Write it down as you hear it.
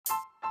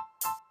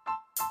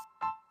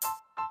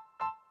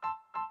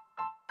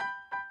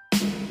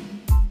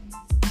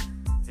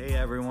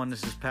everyone,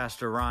 this is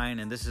Pastor Ryan,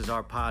 and this is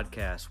our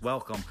podcast.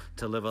 Welcome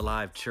to Live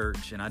Alive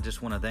Church, and I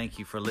just want to thank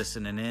you for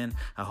listening in.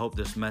 I hope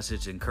this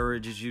message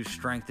encourages you,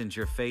 strengthens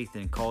your faith,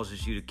 and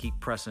causes you to keep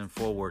pressing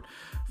forward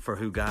for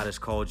who God has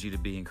called you to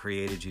be and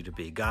created you to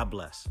be. God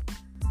bless.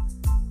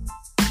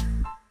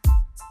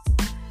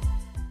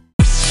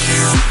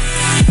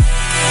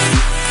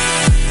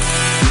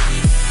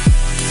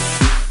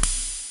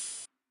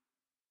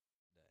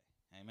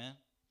 Amen.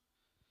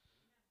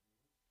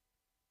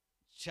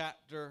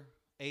 Chapter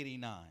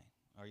 89.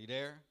 Are you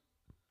there?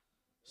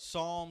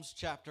 Psalms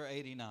chapter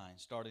 89,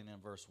 starting in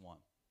verse 1.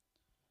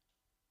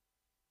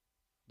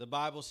 The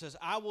Bible says,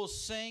 I will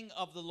sing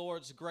of the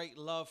Lord's great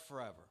love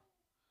forever.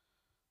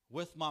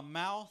 With my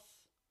mouth,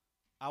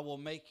 I will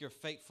make your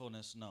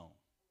faithfulness known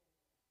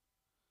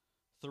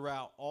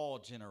throughout all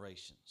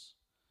generations.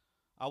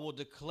 I will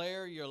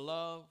declare your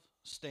love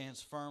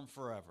stands firm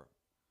forever,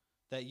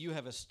 that you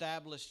have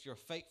established your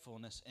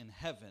faithfulness in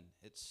heaven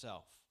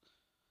itself.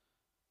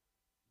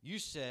 You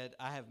said,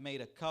 I have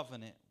made a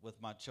covenant with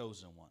my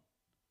chosen one.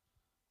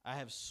 I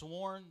have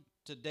sworn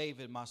to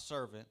David, my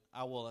servant,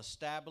 I will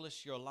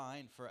establish your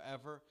line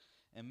forever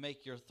and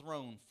make your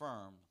throne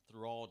firm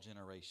through all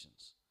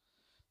generations.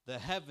 The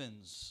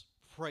heavens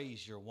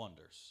praise your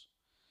wonders.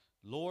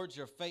 Lord,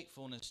 your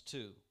faithfulness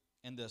too,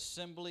 in the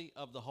assembly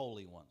of the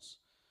holy ones.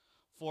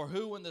 For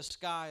who in the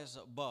skies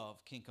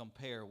above can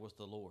compare with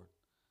the Lord?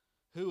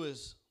 Who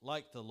is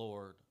like the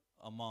Lord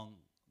among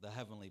the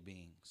heavenly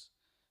beings?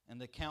 In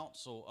the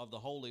council of the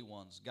holy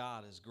ones,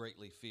 God is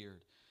greatly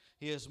feared.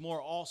 He is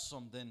more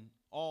awesome than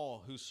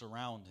all who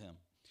surround him.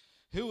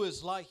 Who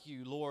is like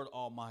you, Lord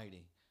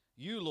Almighty?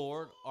 You,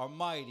 Lord, are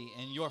mighty,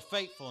 and your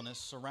faithfulness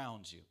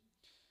surrounds you.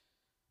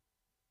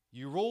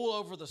 You rule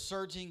over the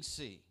surging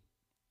sea.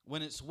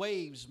 When its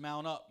waves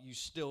mount up, you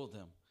still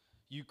them.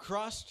 You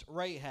crushed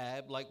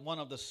Rahab like one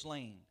of the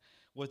slain.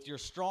 With your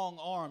strong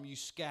arm, you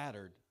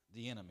scattered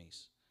the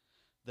enemies.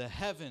 The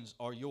heavens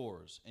are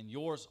yours, and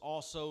yours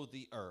also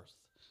the earth.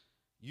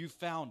 You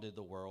founded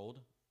the world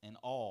and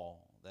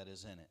all that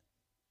is in it.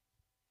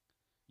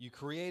 You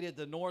created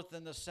the north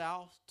and the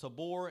south.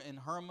 Tabor and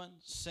Hermon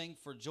sing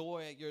for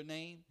joy at your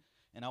name.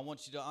 And I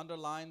want you to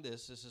underline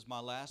this. This is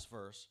my last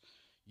verse.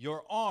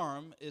 Your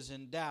arm is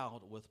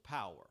endowed with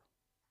power.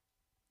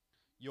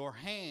 Your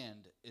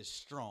hand is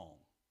strong,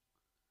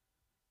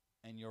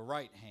 and your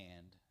right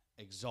hand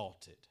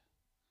exalted.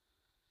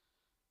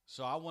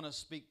 So I want to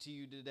speak to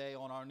you today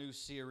on our new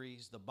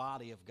series, The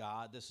Body of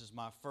God. This is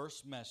my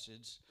first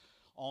message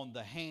on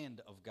the hand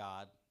of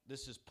God.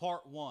 This is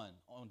part one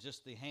on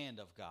just the hand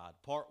of God,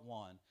 part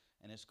one,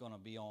 and it's going to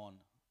be on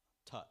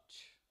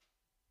touch.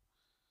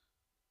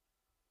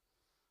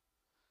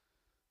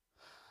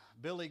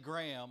 Billy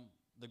Graham,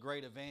 the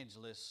great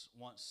evangelist,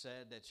 once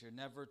said that you're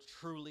never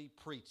truly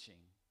preaching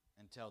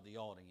until the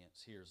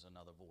audience hears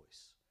another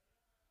voice.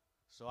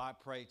 So I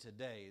pray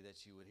today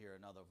that you would hear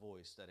another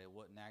voice, that it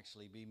wouldn't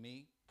actually be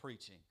me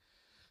preaching,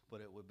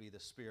 but it would be the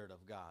Spirit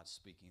of God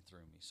speaking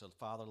through me. So,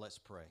 Father, let's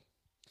pray.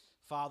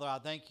 Father, I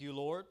thank you,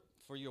 Lord,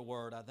 for your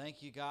word. I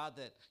thank you, God,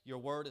 that your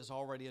word is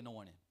already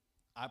anointed.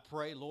 I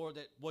pray, Lord,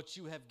 that what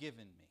you have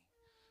given me,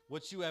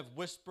 what you have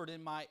whispered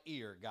in my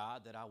ear,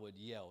 God, that I would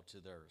yell to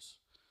theirs.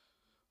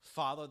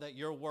 Father, that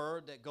your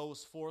word that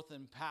goes forth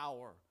in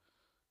power,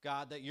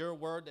 God, that your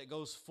word that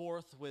goes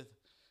forth with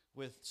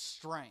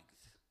strength,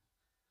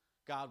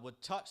 God,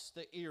 would touch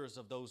the ears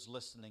of those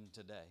listening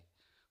today.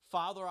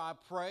 Father, I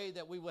pray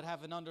that we would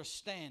have an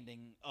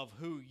understanding of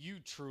who you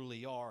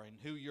truly are and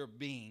who your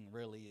being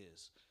really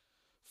is.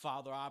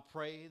 Father, I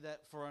pray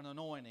that for an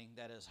anointing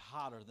that is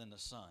hotter than the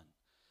sun.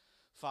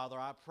 Father,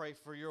 I pray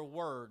for your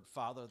word,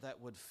 Father,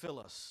 that would fill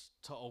us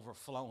to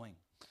overflowing.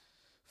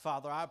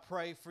 Father, I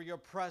pray for your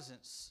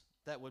presence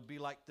that would be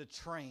like the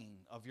train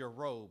of your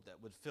robe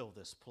that would fill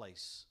this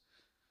place.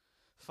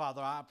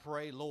 Father, I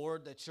pray,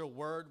 Lord, that your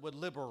word would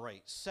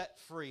liberate, set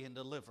free, and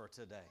deliver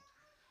today.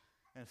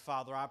 And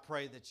Father, I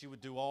pray that you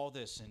would do all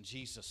this in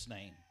Jesus'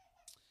 name.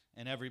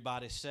 And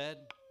everybody said,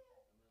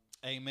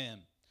 amen.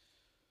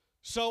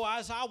 So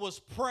as I was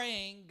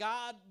praying,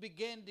 God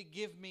began to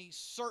give me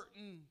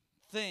certain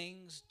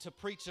things to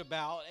preach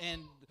about.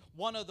 And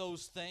one of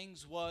those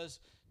things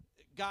was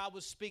God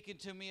was speaking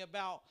to me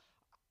about,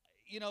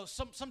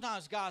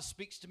 sometimes God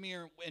speaks to me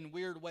in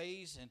weird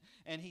ways.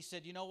 And he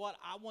said, you know what?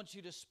 I want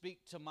you to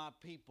speak to my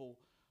people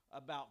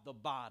about the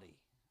body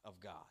of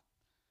God.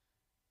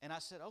 And I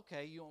said,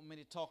 okay, you want me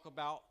to talk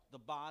about the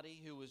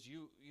body who is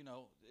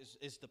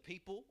is the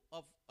people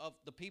of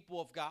the people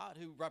of God,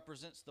 who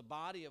represents the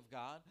body of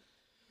God,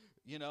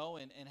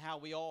 and how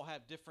we all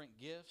have different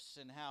gifts,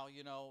 and how,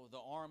 the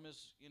arm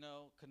is,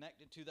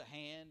 connected to the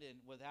hand, and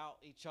without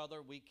each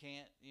other we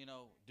can't,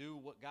 do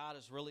what God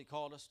has really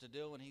called us to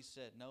do. And he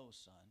said, no,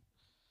 son.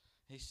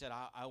 He said,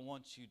 I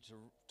want you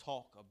to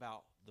talk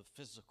about the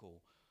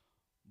physical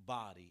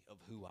body of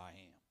who I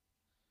am.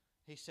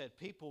 He said,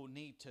 people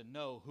need to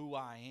know who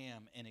I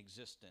am in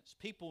existence.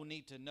 People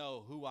need to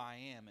know who I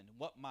am and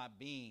what my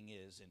being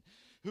is and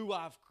who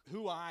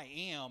I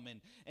am.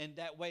 And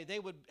that way they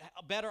would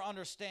better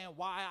understand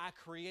why I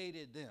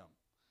created them.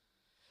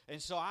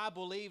 And so I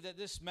believe that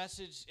this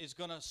message is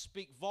going to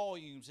speak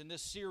volumes, and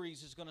this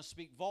series is going to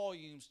speak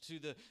volumes to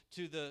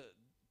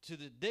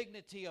the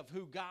dignity of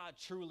who God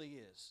truly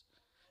is,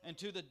 and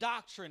to the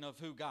doctrine of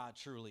who God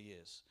truly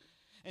is,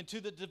 and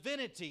to the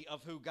divinity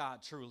of who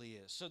God truly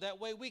is. So that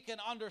way we can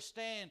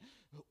understand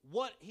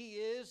what He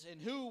is and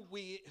who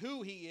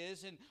He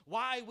is and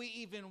why we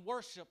even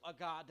worship a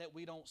God that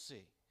we don't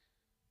see.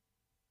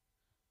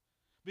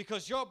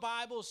 Because your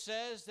Bible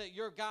says that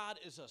your God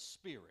is a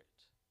spirit,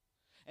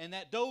 and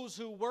that those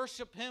who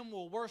worship Him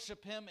will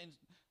worship Him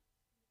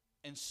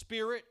in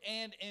spirit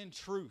and in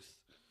truth.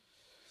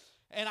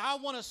 And I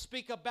want to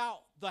speak about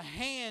the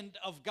hand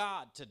of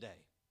God today.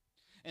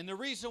 And the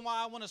reason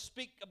why I want to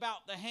speak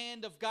about the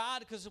hand of God,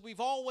 because we've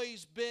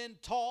always been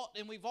taught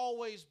and we've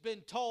always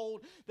been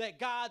told that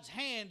God's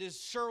hand is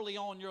surely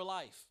on your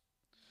life.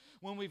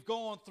 When we've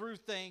gone through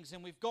things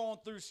and we've gone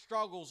through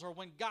struggles, or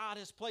when God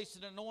has placed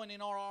an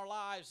anointing on our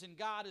lives and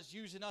God is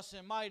using us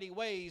in mighty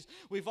ways,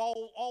 we've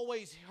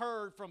always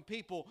heard from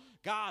people,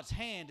 God's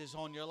hand is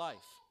on your life.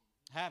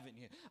 Haven't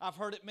you? I've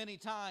heard it many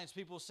times.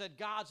 People said,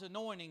 God's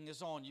anointing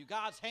is on you.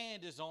 God's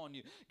hand is on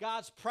you.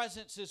 God's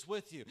presence is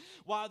with you.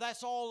 While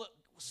that's all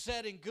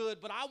said and good,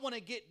 but I want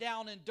to get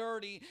down and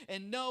dirty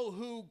and know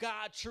who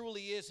God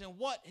truly is and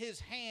what His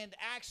hand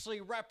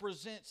actually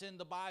represents in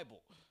the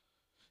Bible.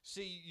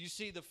 See, you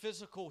see, the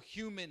physical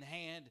human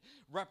hand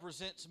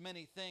represents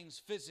many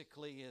things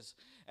physically,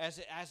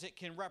 as it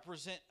can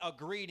represent a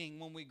greeting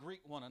when we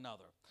greet one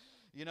another.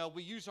 You know,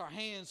 we use our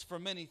hands for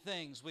many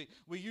things.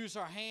 We use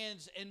our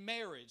hands in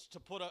marriage to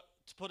put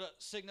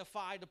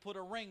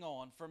a ring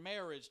on for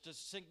marriage, to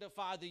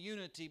signify the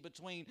unity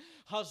between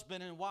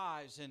husband and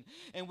wives.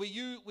 And we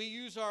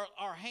use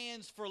our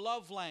hands for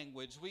love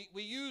language.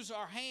 We use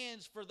our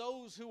hands for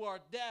those who are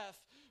deaf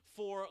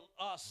for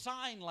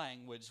sign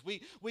language.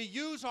 We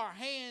use our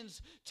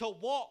hands to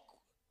walk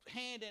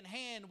hand in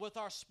hand with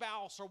our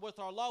spouse or with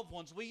our loved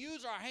ones. We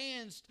use our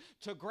hands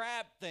to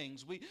grab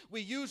things.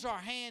 We use our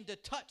hand to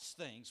touch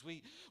things.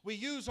 We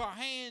use our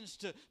hands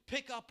to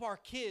pick up our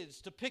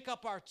kids, to pick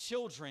up our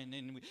children,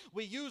 and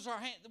we use our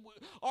hand.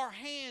 Our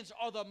hands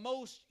are the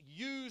most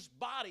used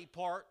body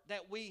part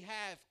that we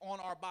have on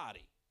our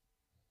body.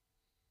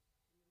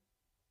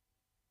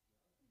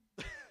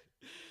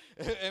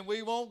 And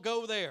we won't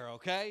go there,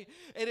 okay?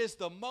 It is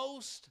the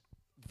most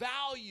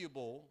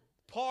valuable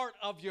part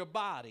of your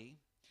body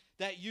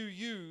that you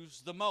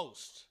use the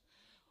most.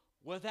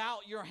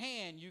 Without your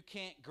hand, you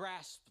can't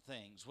grasp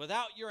things.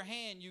 Without your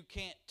hand, you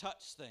can't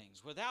touch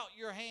things. Without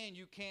your hand,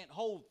 you can't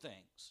hold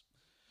things.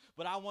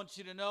 But I want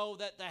you to know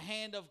that the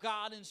hand of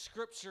God in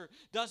Scripture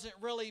doesn't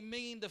really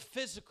mean the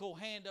physical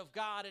hand of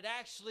God. It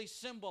actually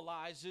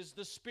symbolizes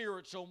the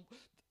spiritual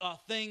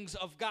things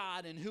of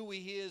God and who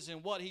He is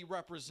and what He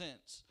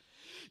represents.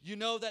 You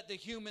know that the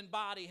human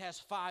body has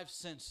 5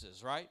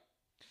 senses, right?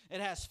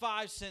 It has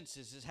 5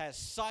 senses. It has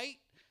sight,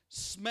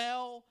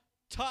 smell,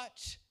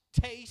 touch,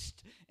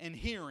 taste, and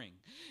hearing.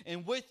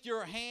 And with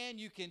your hand,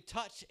 you can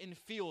touch and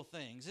feel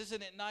things.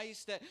 Isn't it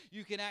nice that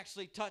you can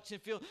actually touch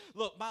and feel?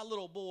 Look, my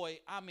little boy,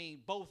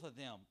 both of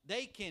them,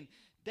 they can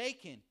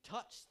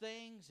touch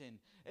things, and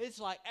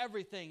it's like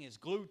everything is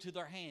glued to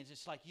their hands.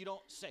 It's like you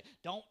don't say,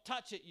 don't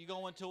touch it. You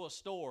go into a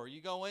store, you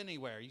go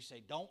anywhere, you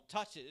say, don't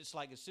touch it. It's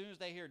like as soon as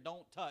they hear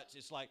don't touch,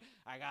 it's like,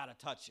 I got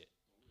to touch it.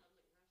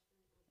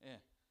 Yeah.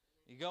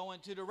 You go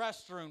into the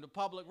restroom, the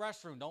public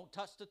restroom, don't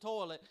touch the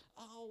toilet.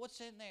 Oh,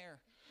 what's in there?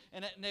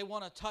 And they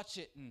want to touch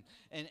it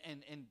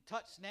and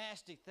touch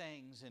nasty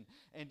things.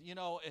 And you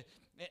know,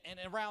 and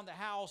around the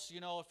house, you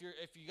know,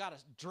 if you got a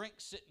drink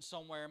sitting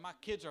somewhere, my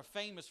kids are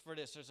famous for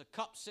this. There's a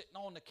cup sitting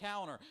on the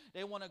counter.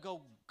 They want to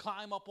go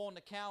climb up on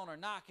the counter,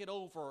 knock it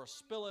over or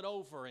spill it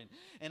over.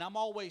 And I'm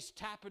always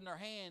tapping their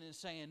hand and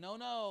saying,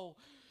 no.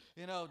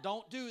 You know,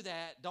 don't do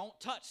that. Don't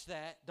touch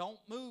that. Don't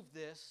move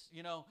this.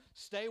 You know,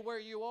 stay where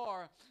you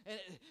are. And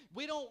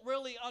we don't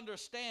really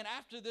understand.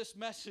 After this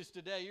message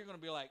today, you're going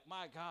to be like,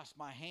 my gosh,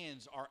 my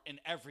hands are in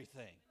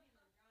everything.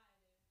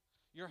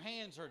 Your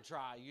hands are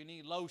dry. You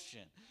need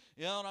lotion.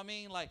 You know what I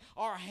mean? Like,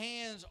 our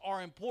hands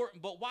are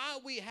important. But while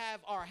we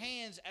have our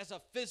hands as a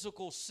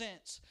physical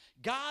sense,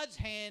 God's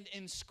hand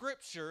in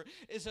Scripture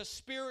is a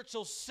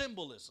spiritual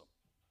symbolism.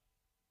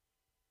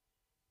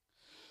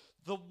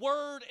 The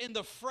word and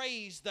the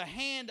phrase, the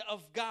hand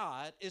of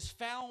God, is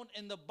found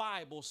in the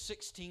Bible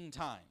 16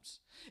 times.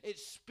 It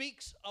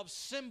speaks of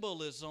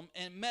symbolism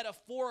and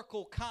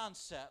metaphorical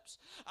concepts,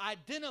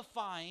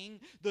 identifying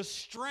the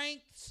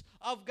strengths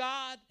of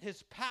God,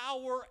 His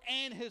power,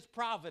 and His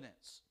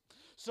providence.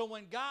 So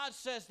when God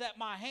says that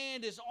my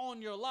hand is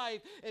on your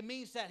life, it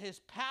means that His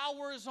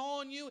power is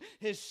on you,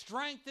 His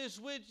strength is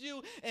with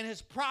you, and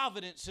His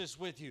providence is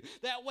with you.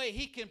 That way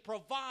He can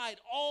provide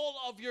all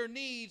of your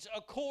needs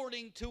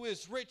according to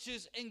His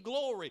riches and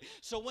glory.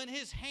 So when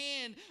His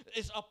hand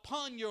is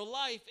upon your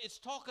life, it's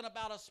talking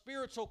about a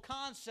spiritual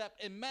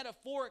concept, and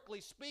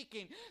metaphorically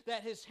speaking,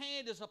 that His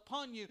hand is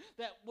upon you,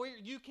 that where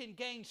you can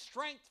gain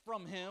strength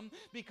from Him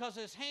because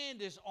His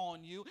hand is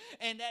on you,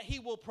 and that He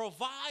will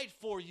provide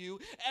for you.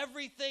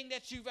 Everything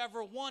that you've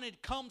ever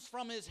wanted comes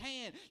from His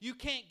hand. You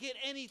can't get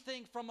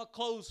anything from a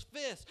closed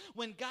fist.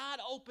 When God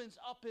opens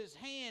up His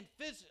hand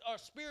or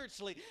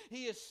spiritually,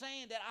 He is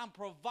saying that I'm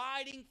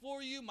providing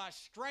for you, my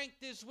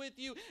strength is with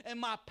you, and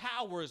my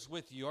power is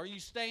with you. Are you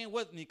staying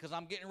with me? Because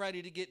I'm getting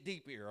ready to get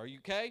deep here. Are you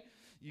okay?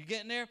 You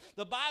getting there?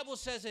 The Bible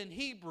says in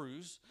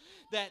Hebrews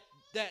that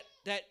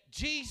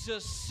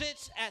Jesus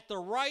sits at the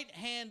right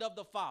hand of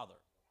the Father.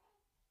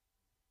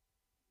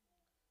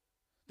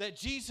 That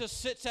Jesus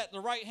sits at the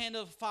right hand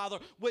of the Father,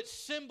 which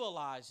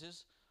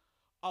symbolizes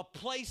a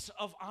place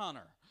of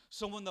honor.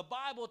 So when the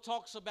Bible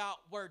talks about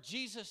where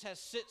Jesus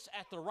sits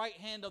at the right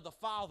hand of the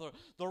Father,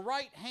 the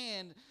right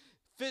hand,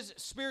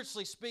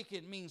 spiritually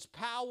speaking, means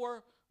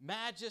power,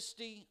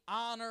 majesty,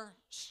 honor,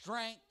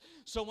 strength.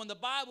 So when the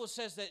Bible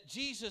says that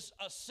Jesus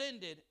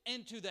ascended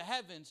into the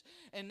heavens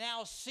and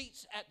now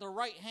sits at the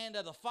right hand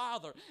of the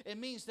Father, it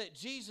means that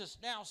Jesus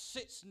now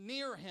sits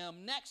near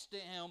Him, next to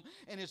Him,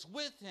 and is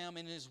with Him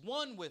and is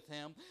one with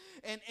Him.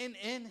 And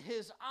in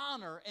His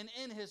honor and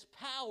in His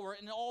power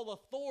and all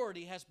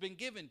authority has been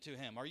given to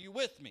Him. Are you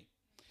with me?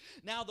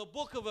 Now the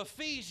book of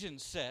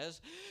Ephesians says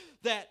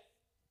that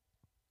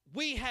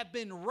we have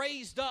been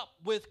raised up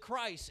with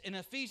Christ. In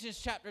Ephesians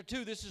chapter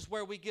 2, this is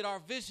where we get our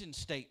vision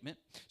statement.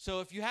 So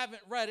if you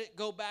haven't read it,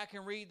 go back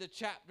and read the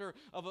chapter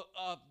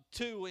of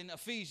 2 in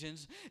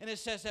Ephesians. And it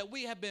says that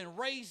we have been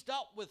raised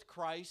up with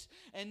Christ,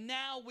 and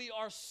now we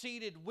are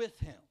seated with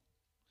Him.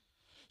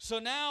 So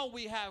now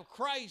we have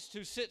Christ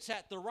who sits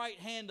at the right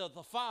hand of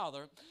the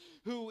Father,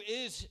 who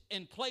is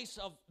in place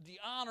of the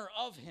honor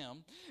of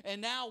Him,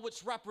 and now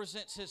which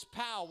represents His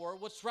power,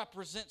 which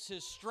represents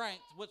His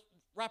strength, which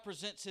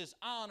represents His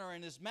honor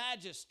and His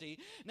majesty.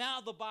 Now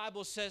the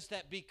Bible says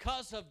that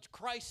because of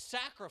Christ's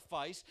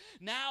sacrifice,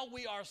 now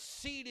we are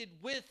seated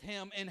with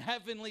Him in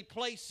heavenly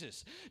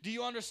places. Do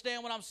you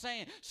understand what I'm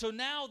saying? So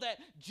now that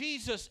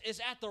Jesus is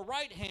at the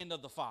right hand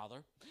of the Father,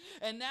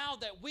 and now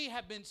that we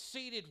have been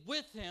seated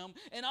with Him,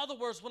 in other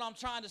words, what I'm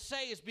trying to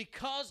say is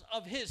because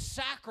of His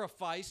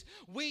sacrifice,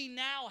 we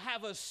now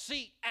have a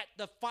seat at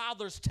the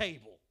Father's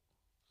table.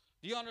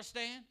 Do you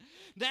understand?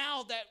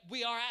 Now that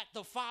we are at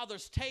the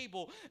Father's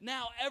table,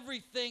 now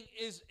everything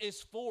is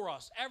for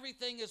us.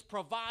 Everything is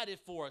provided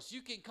for us.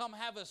 You can come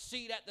have a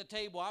seat at the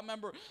table. I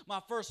remember my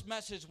first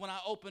message when I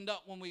opened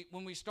up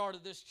when we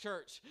started this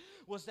church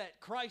was that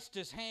Christ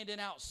is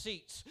handing out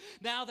seats.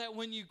 Now that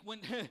when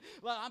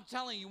well, I'm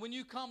telling you, when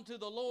you come to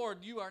the Lord,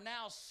 you are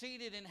now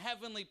seated in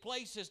heavenly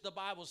places, the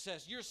Bible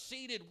says. You're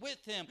seated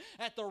with Him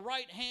at the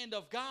right hand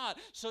of God.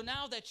 So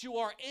now that you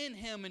are in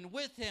Him and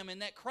with Him,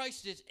 and that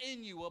Christ is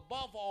in you,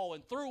 above all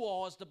and through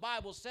all, as the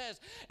Bible says,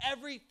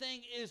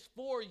 everything is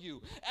for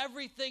you.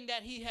 Everything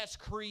that He has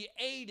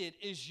created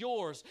is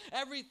yours.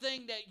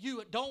 Everything that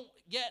you don't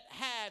yet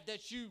have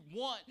that you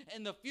want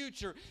in the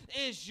future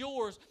is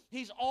yours.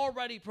 He's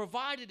already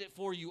provided it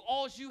for you.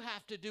 All you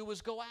have to do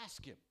is go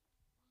ask Him.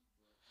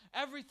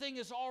 Everything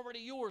is already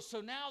yours.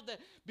 So now that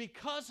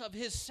because of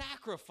His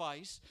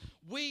sacrifice,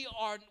 we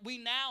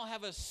now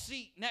have a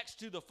seat next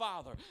to the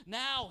Father.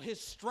 Now His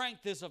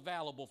strength is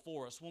available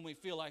for us when we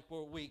feel like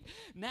we're weak.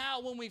 Now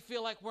when we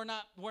feel like we're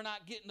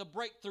not getting the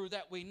breakthrough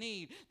that we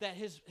need, that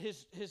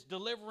His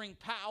delivering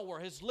power,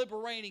 His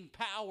liberating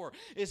power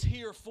is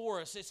here for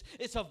us.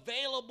 It's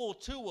available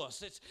to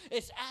us.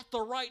 It's at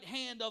the right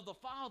hand of the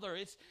Father.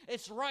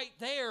 It's right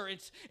there.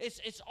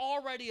 It's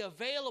already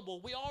available.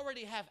 We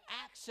already have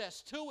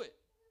access to it.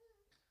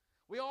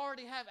 We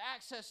already have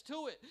access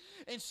to it.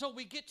 And so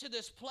we get to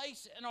this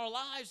place in our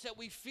lives that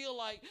we feel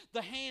like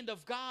the hand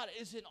of God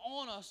isn't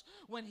on us,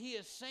 when He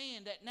is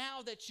saying that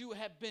now that you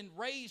have been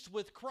raised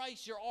with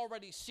Christ, you're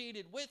already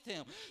seated with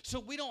Him. So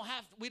we don't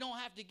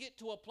have to get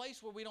to a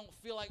place where we don't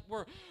feel like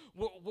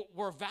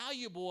we're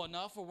valuable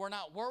enough or we're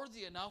not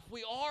worthy enough.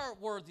 We are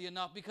worthy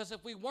enough, because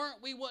if we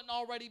weren't, we wouldn't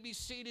already be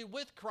seated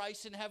with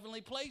Christ in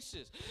heavenly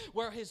places,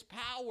 where His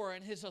power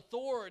and His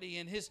authority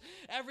and His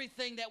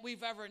everything that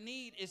we've ever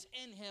need is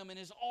in Him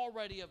and is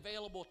already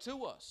available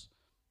to us.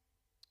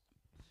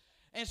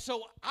 And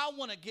so I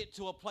want to get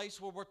to a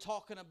place where we're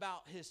talking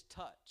about His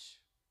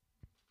touch.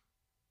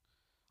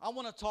 I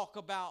want to talk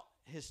about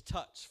His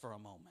touch for a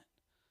moment.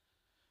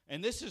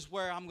 And this is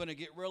where I'm going to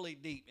get really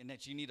deep, and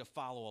that you need to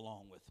follow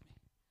along with me.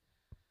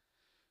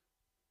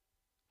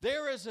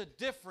 There is a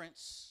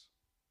difference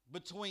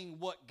between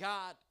what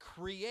God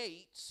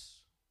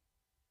creates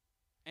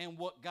and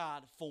what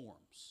God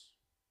forms.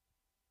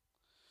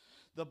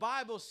 The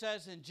Bible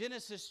says in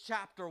Genesis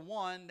chapter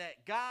 1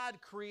 that God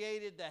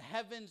created the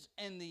heavens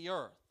and the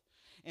earth.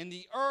 And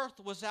the earth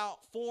was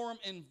out form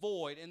and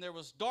void, and there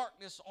was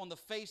darkness on the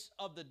face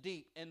of the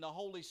deep, and the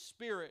Holy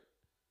Spirit.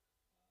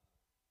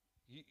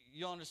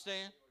 You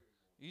understand?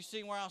 You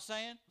see where I'm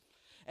saying?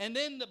 And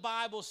then the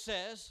Bible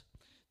says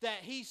that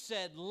he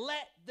said,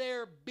 let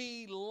there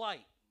be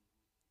light.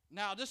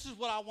 Now, this is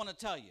what I want to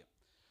tell you.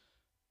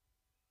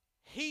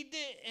 He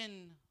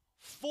didn't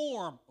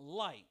form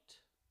light.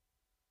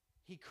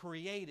 He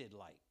created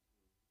light.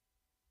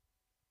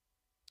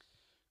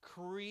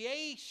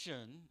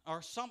 Creation,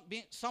 or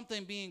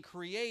something being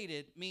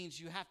created, means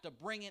you have to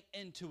bring it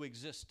into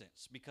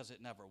existence because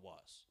it never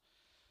was.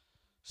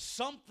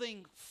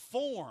 Something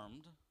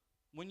formed,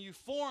 when you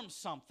form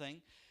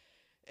something,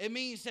 it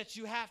means that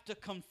you have to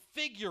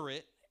configure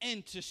it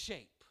into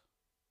shape.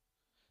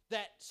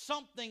 That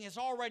something has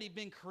already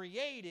been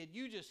created,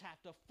 you just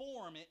have to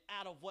form it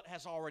out of what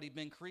has already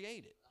been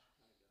created.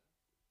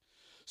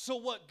 So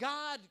what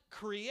God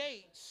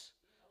creates,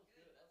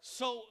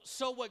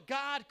 what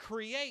God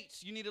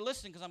creates, you need to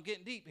listen because I'm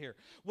getting deep here.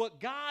 What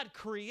God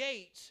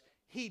creates,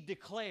 he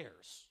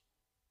declares.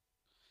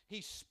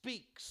 He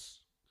speaks.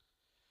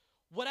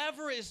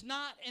 Whatever is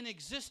not in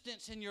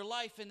existence in your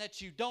life and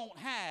that you don't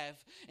have,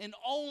 and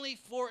only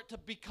for it to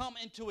become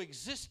into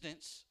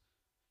existence,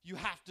 you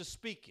have to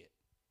speak it.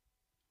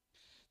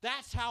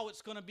 That's how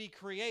it's going to be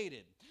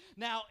created.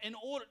 Now,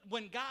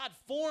 when God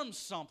forms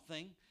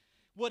something,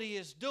 what he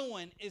is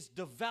doing is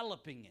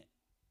developing it.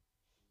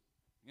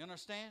 You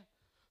understand?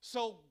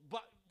 So,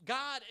 but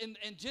God in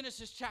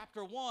Genesis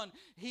chapter 1,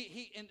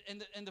 he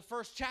in the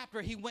first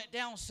chapter, he went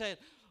down and said,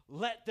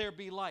 let there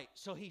be light.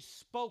 So he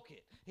spoke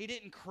it. He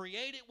didn't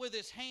create it with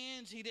his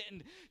hands. He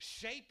didn't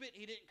shape it.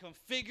 He didn't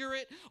configure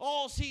it.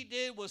 All he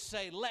did was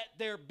say, let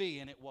there be,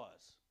 and it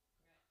was.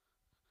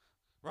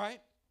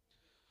 Right?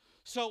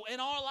 So in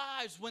our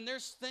lives, when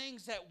there's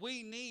things that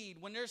we need,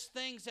 when there's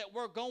things that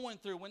we're going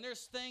through, when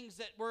there's things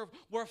that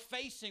we're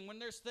facing, when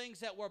there's things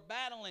that we're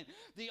battling,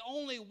 the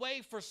only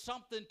way for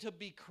something to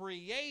be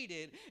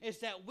created is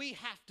that we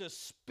have to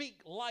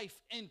speak life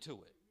into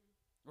it.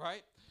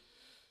 Right?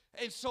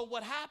 And so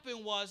what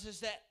happened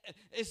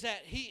is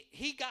that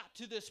he got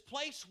to this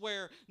place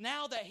where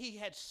now that he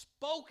had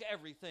spoke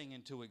everything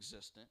into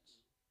existence,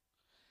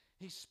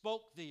 he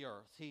spoke the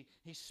earth,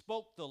 he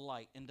spoke the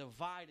light and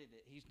divided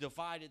it. He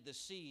divided the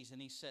seas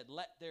and he said,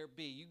 let there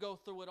be. You go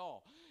through it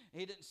all.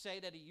 He didn't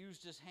say that he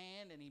used his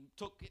hand and he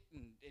took it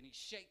and he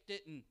shaped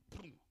it and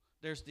boom,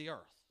 there's the earth.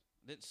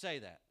 Didn't say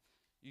that.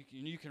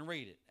 You can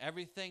read it.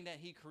 Everything that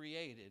he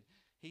created,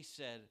 he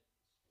said,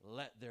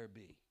 let there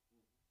be.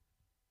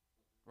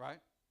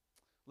 Right?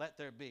 Let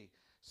there be.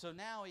 So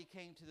now he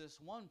came to this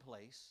one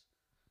place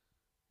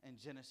in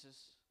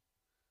Genesis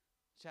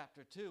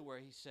chapter 2 where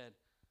he said,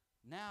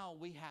 now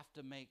we have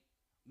to make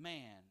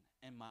man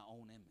in my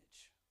own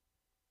image.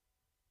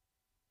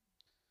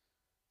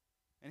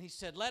 And he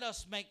said, let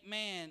us make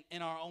man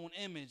in our own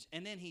image.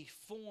 And then he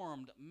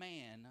formed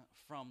man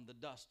from the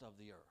dust of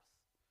the earth.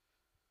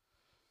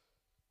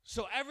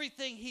 So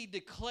everything he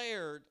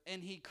declared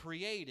and he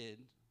created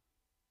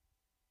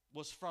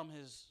was from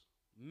his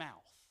mouth.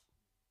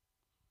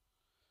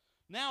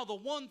 Now, the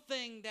one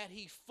thing that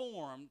he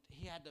formed,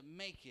 he had to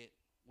make it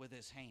with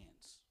his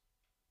hands.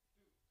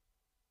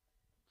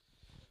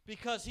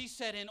 Because he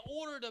said, in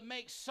order to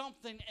make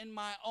something in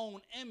my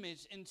own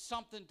image and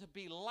something to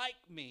be like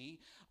me,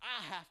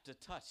 I have to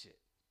touch it.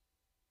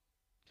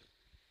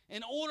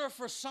 In order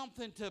for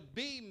something to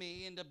be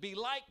me and to be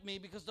like me,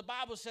 because the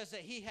Bible says that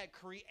he had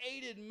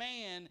created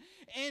man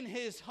in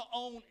his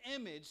own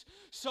image.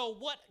 So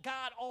what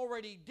God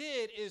already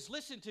did is,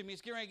 listen to me,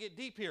 it's getting ready to get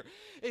deep here,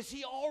 is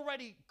he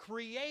already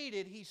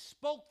created, he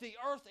spoke the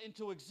earth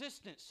into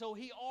existence. So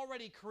he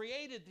already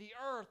created the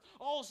earth.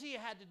 All he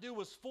had to do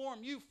was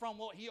form you from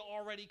what he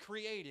already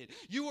created.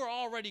 You were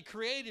already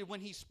created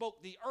when he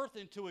spoke the earth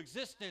into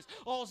existence.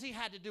 All he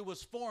had to do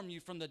was form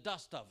you from the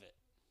dust of it.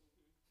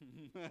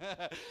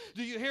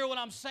 Do you hear what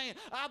I'm saying?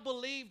 I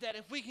believe that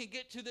if we can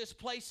get to this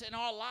place in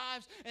our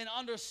lives and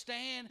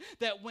understand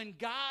that when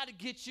God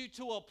gets you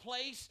to a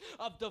place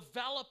of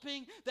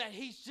developing, that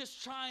he's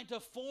just trying to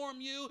form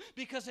you,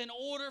 because in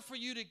order for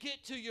you to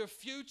get to your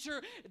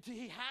future,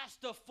 he has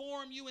to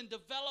form you and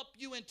develop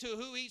you into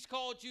who he's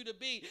called you to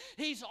be.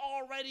 He's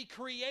already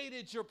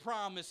created your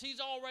promise. He's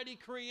already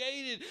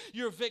created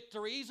your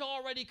victory. He's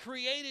already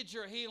created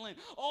your healing.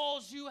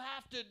 All you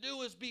have to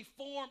do is be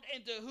formed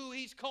into who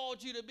he's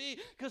called you to be,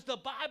 because the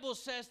Bible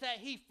says that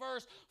he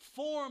first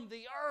formed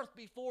the earth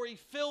before he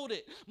filled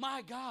it.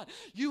 My God,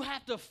 you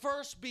have to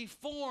first be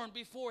formed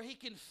before he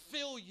can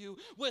fill you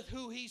with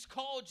who he's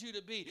called you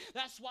to be.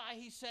 That's why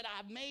he said,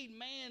 I made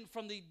man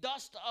from the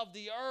dust of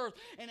the earth.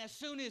 And as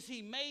soon as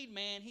he made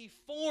man, he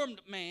formed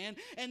man,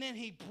 and then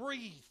he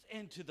breathed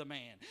into the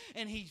man.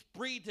 And he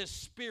breathed his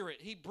spirit.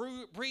 He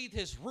breathed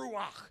his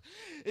ruach,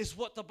 is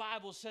what the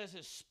Bible says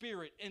is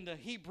spirit in the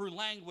Hebrew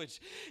language.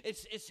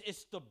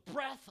 It's the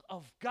breath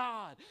of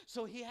God.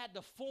 So he had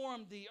to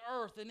form the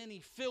earth, and then he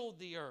filled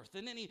the earth.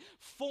 And then he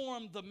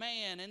formed the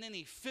man, and then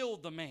he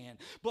filled the man.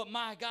 But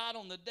my God,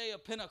 on the day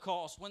of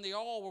Pentecost, when they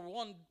all were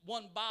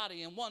one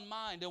body and one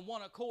mind and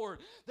one accord,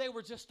 they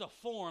were just a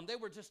form. They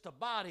were just a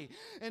body.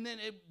 And then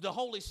the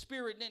Holy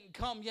Spirit didn't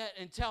come yet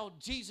until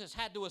Jesus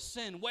had to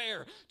ascend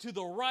where? To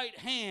the right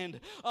hand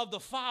of the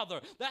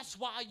Father. That's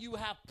why you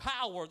have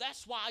power.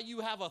 That's why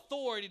you have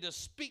authority to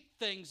speak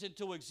things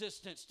into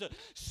existence, to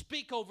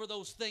speak over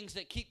those things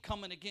that keep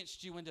coming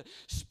against you, and to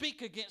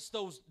speak against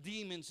those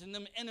demons and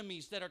them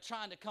enemies that are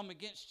trying to come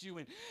against you,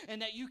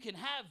 and that you can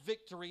have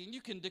victory, and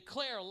you can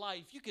declare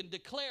life, you can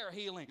declare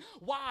healing.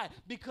 Why?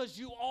 Because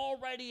you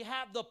already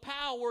have the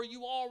power,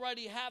 you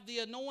already have the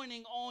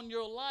anointing on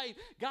your life.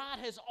 God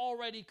has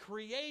already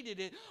created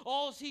it.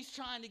 All he's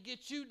trying to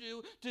get you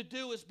to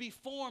do is be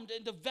formed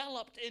and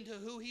developed into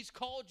who he's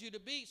called you to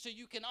be, so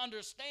you can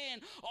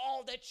understand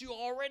all that you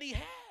already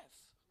have.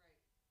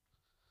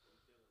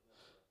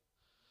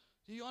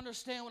 Do you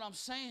understand what I'm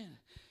saying?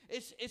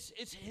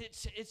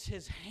 It's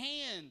his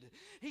hand.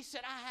 He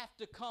said, I have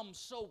to come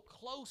so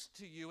close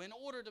to you in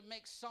order to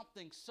make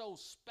something so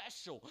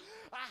special.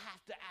 I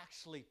have to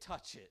actually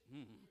touch it.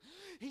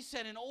 He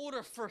said, in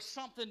order for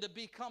something to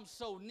become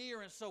so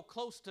near and so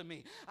close to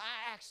me,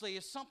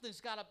 if something's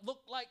got to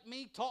look like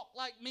me, talk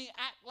like me,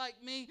 act like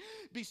me,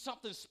 be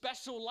something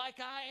special like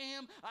I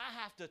am,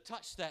 I have to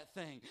touch that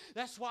thing.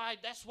 That's why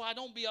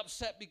don't be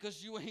upset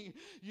because you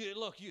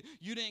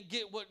didn't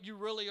get what you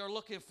really are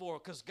looking for,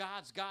 because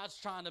God's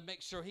trying to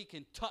make sure he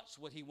can touch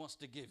what he wants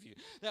to give you.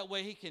 That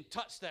way he can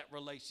touch that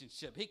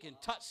relationship. He can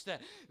touch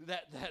that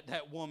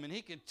woman.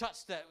 He can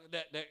touch that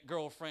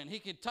girlfriend. He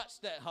can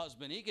touch that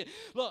husband.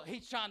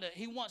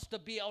 He wants to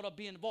be able to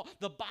be involved.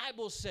 The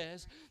Bible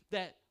says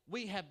that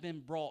we have been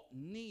brought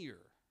near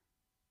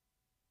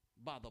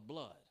by the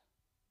blood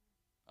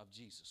of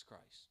Jesus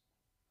Christ.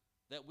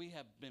 That we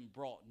have been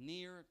brought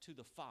near to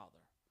the Father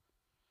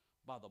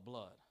by the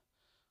blood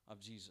of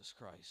Jesus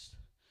Christ.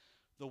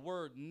 The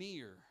word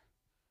near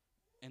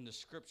in the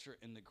scripture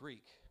in the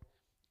Greek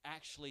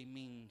actually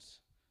means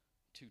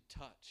to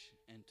touch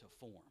and to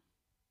form.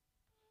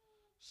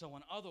 So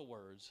in other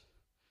words,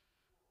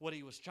 what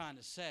he was trying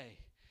to say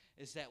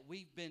is that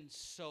we've been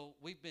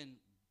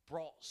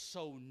brought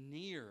so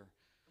near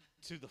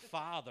to the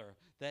Father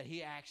that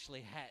he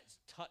actually has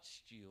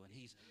touched you, and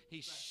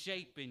he's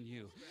shaping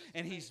you,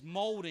 and he's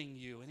molding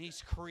you, and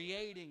he's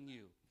creating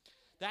you.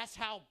 That's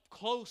how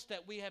close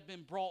that we have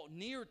been brought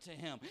near to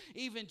him.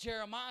 Even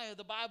Jeremiah,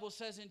 the Bible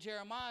says in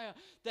Jeremiah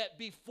that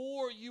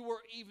before you were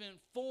even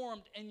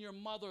formed in your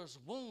mother's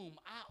womb,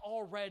 I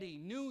already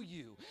knew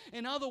you.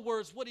 In other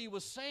words, what he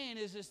was saying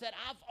is that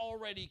I've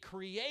already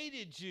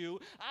created you.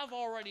 I've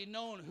already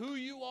known who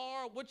you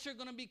are, what you're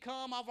going to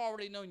become. I've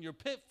already known your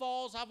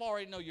pitfalls. I've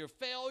already known your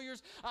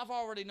failures. I've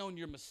already known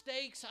your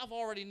mistakes. I've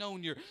already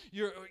known your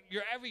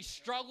every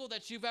struggle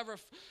that you've ever.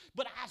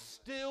 But I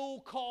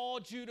still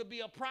called you to be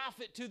a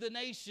prophet to the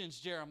nations,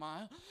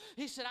 Jeremiah.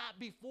 He said,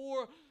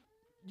 before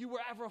you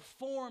were ever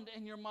formed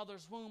in your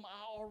mother's womb,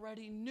 I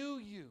already knew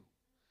you.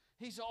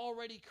 He's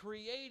already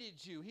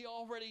created you. He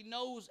already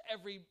knows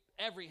every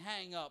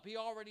hang up. He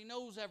already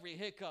knows every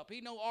hiccup.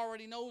 He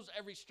already knows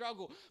every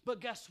struggle.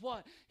 But guess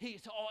what?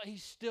 He's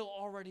still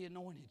already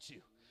anointed you.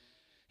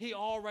 He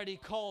already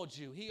called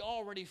you. He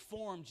already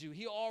formed you.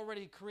 He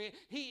already created.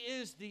 He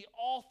is the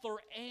author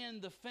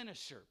and the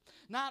finisher.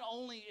 Not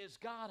only is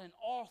God an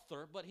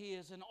author, but he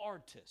is an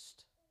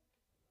artist.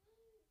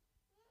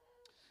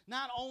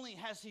 Not only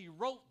has he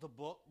wrote the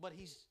book, but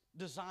he's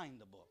designed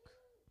the book.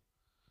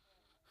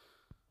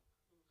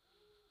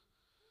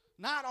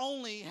 Not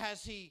only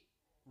has he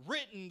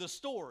written the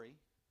story,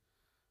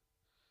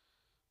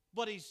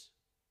 but he's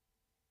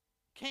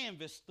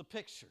canvassed the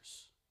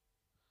pictures.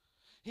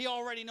 He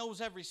already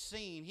knows every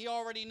scene. He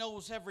already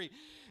knows every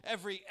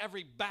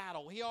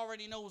battle. He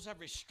already knows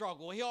every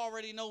struggle. He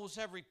already knows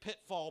every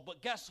pitfall.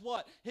 But guess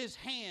what? His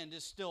hand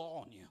is still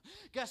on you.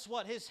 Guess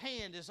what? His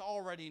hand is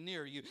already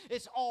near you.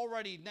 It's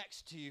already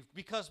next to you,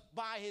 because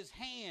by his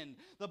hand,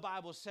 the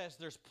Bible says,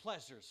 there's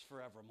pleasures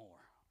forevermore.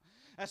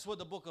 That's what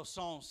the book of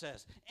Psalms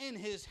says. In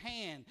his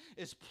hand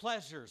is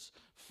pleasures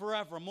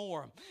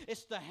forevermore.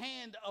 It's the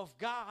hand of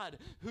God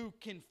who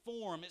can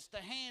form. It's the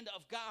hand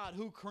of God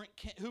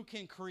who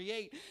can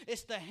create.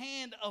 It's the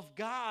hand of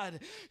God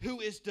who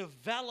is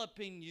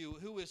developing you,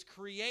 who is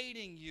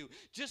creating you.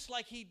 Just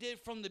like he did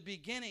from the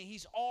beginning,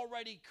 he's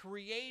already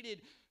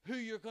created who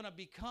you're going to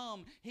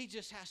become. He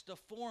just has to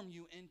form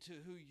you into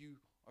who you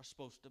are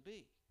supposed to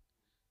be.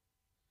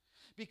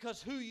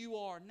 Because who you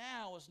are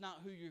now is not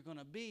who you're going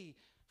to be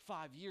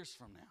 5 years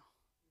from now.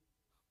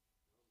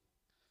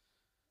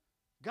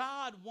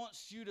 God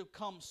wants you to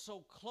come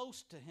so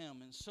close to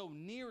him and so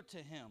near to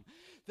him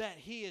that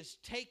he is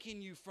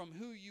taking you from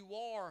who you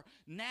are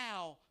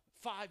now,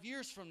 5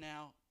 years from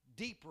now,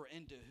 deeper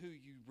into who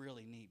you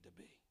really need to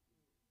be.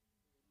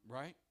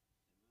 Right?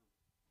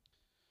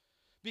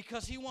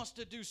 Because he wants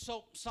to do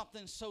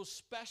something so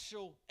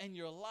special in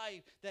your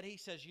life that he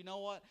says, you know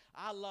what?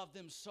 I love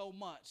them so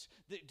much.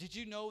 Did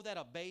you know that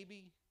a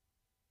baby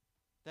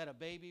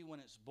when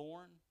it's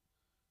born,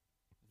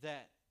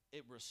 that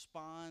it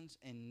responds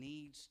and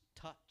needs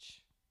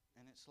touch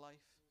in its life?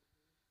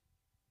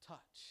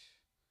 Touch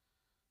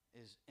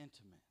is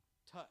intimate.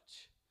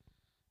 Touch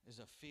is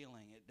a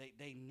feeling.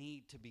 They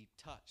need to be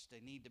touched.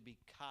 They need to be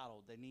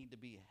coddled. They need to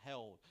be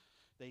held.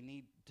 They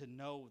need to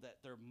know that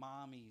their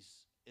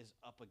mommies is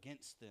up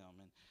against them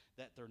and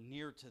that they're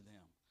near to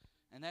them.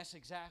 And that's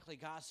exactly,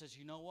 God says,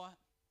 you know what?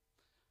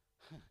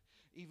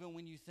 Even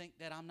when you think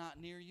that I'm not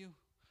near you,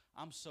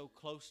 I'm so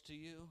close to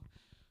you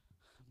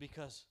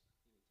because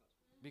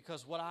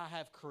what I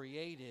have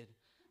created,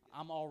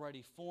 I'm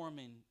already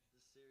forming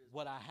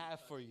what I have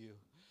for you.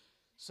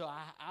 So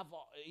I've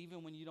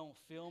even when you don't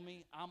feel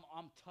me, I'm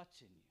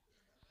touching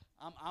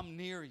you. I'm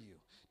near you.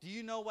 Do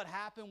you know what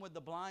happened with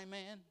the blind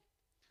man?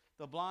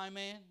 The blind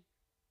man?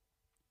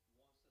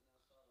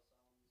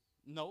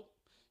 Nope.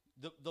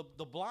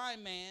 The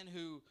blind man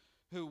who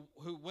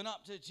went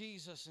up to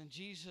Jesus, and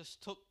Jesus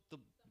took the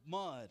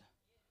mud.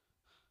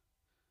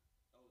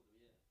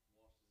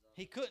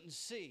 He couldn't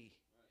see.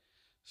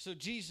 So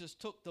Jesus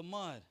took the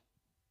mud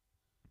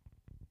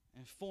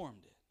and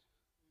formed it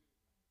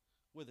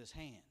with his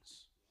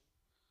hands.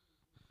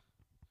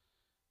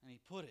 And he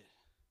put it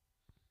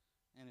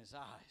in his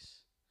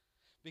eyes.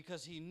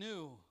 Because he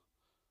knew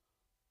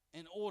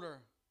in order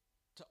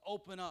to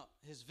open up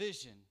his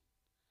vision,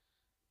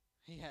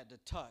 he had to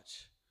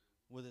touch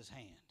with his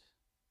hand.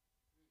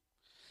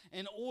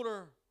 In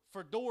order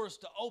for doors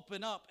to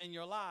open up in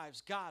your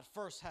lives, God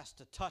first has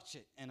to touch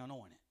it and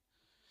anoint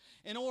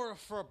it. In order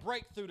for a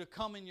breakthrough to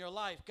come in your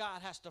life,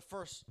 God has to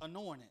first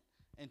anoint it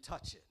and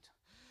touch it.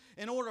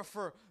 In order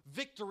for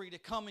victory to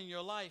come in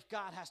your life,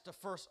 God has to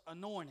first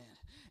anoint it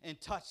and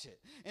touch it.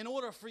 In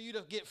order for you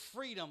to get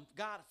freedom,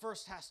 God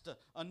first has to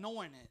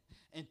anoint it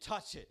and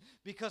touch it.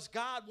 Because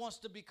God wants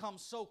to become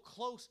so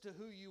close to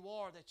who you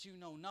are that you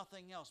know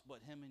nothing else but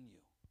Him and you.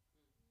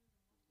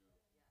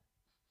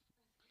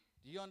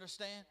 Do you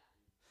understand?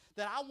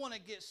 That I want to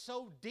get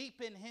so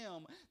deep in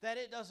Him that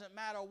it doesn't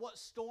matter what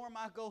storm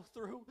I go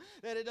through,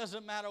 that it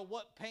doesn't matter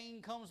what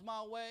pain comes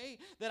my way,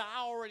 that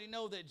I already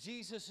know that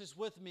Jesus is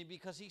with me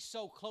because He's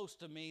so close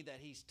to me that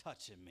He's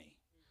touching me.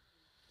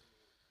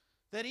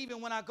 That even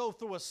when I go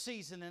through a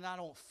season and I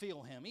don't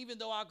feel Him, even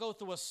though I go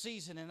through a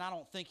season and I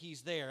don't think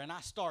He's there and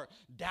I start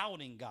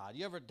doubting God.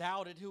 You ever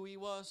doubted who He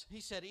was? He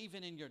said,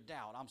 even in your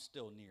doubt, I'm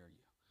still near you.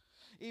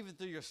 Even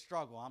through your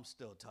struggle, I'm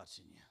still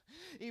touching you.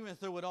 Even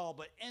through it all.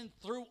 But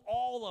through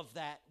all of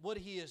that, what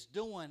He is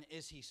doing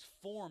is He's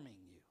forming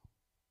you.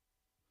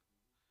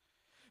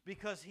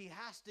 Because He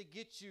has to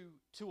get you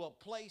to a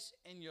place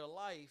in your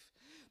life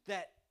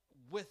that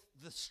with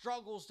the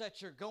struggles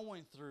that you're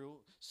going through,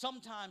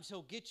 sometimes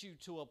He'll get you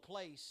to a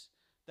place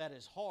that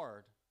is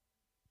hard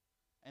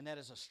and that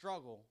is a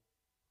struggle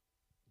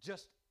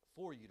just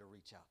for you to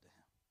reach out to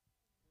Him.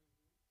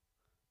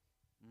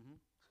 Mm-hmm.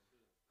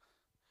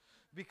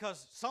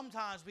 Because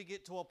sometimes we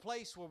get to a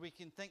place where we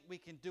can think we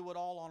can do it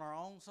all on our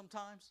own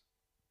sometimes.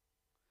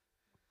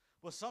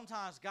 But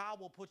sometimes God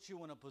will put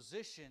you in a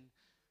position,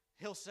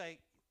 He'll say,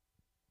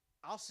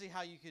 I'll see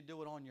how you can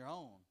do it on your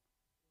own.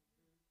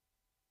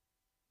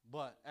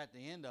 But at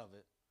the end of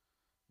it,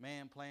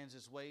 man plans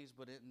his ways,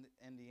 but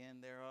in the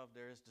end thereof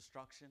there is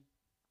destruction.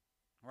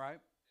 Right?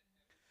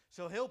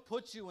 So He'll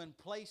put you in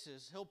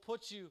places, He'll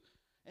put you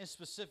in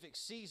specific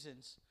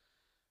seasons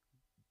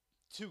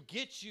to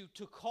get you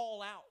to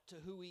call out to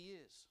who He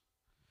is.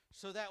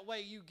 So that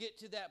way you get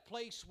to that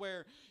place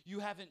where you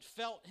haven't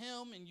felt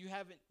Him and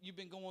you've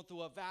been going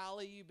through a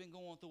valley, you've been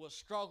going through a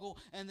struggle,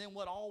 and then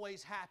what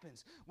always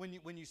happens when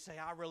you say,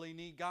 I really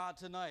need God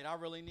tonight, I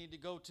really need to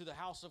go to the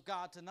house of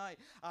God tonight,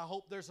 I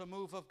hope there's a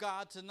move of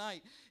God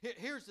tonight.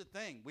 Here's the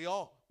thing, we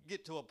all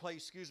get to a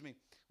place,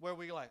 where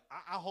we like,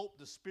 I hope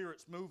the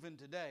Spirit's moving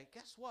today.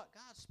 Guess what?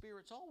 God's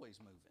Spirit's always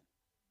moving.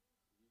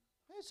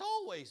 It's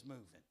always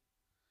moving.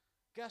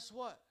 Guess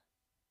what?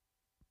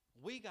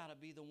 We got to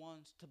be the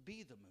ones to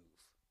be the move.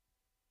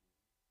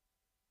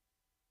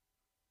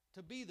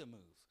 To be the move.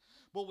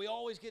 But we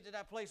always get to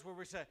that place where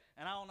we say,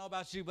 and I don't know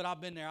about you, but I've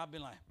been there. I've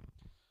been like,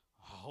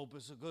 I hope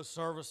it's a good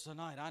service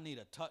tonight. I need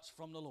a touch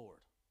from the Lord.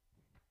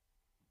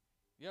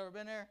 You ever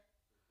been there?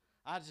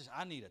 I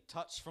need a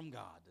touch from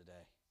God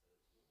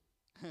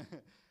today.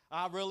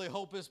 I really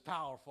hope it's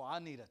powerful. I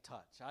need a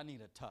touch. I need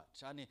a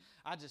touch. I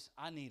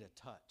need a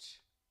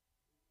touch.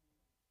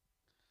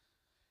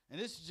 And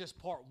this is just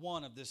part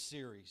one of this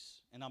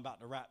series, and I'm about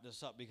to wrap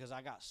this up because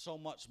I got so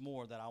much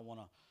more that I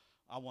want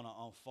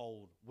to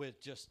unfold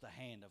with just the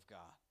hand of God.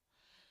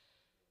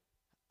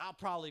 I'll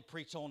probably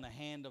preach on the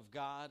hand of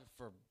God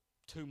for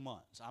 2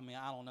 months. I mean,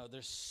 I don't know.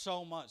 There's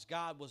so much.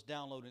 God was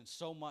downloading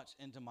so much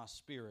into my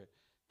spirit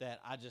that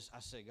I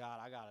said, God,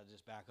 I got to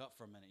just back up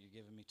for a minute.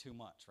 You're giving me too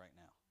much right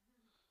now.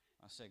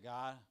 I said,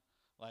 God,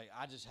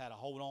 I just had to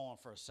hold on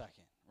for a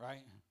second, right?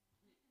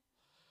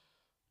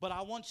 But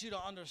I want you to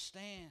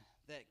understand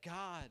that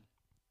God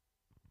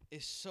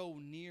is so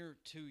near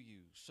to you,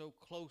 so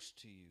close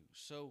to you,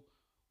 so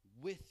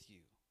with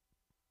you,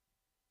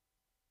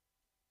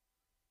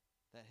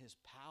 that His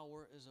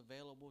power is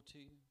available to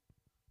you,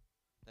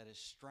 that His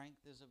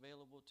strength is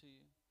available to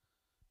you,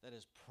 that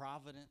His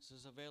providence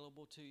is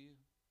available to you,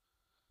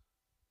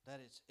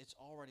 that it's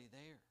already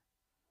there.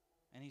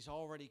 And He's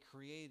already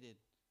created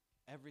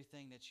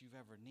everything that you've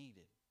ever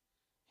needed.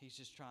 He's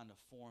just trying to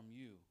form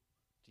you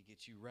to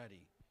get you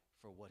ready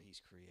for what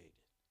He's created.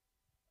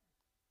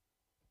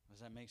 Does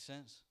that make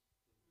sense?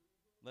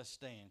 Let's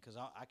stand, because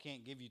I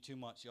can't give you too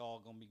much. Y'all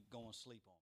going to be going to sleep on.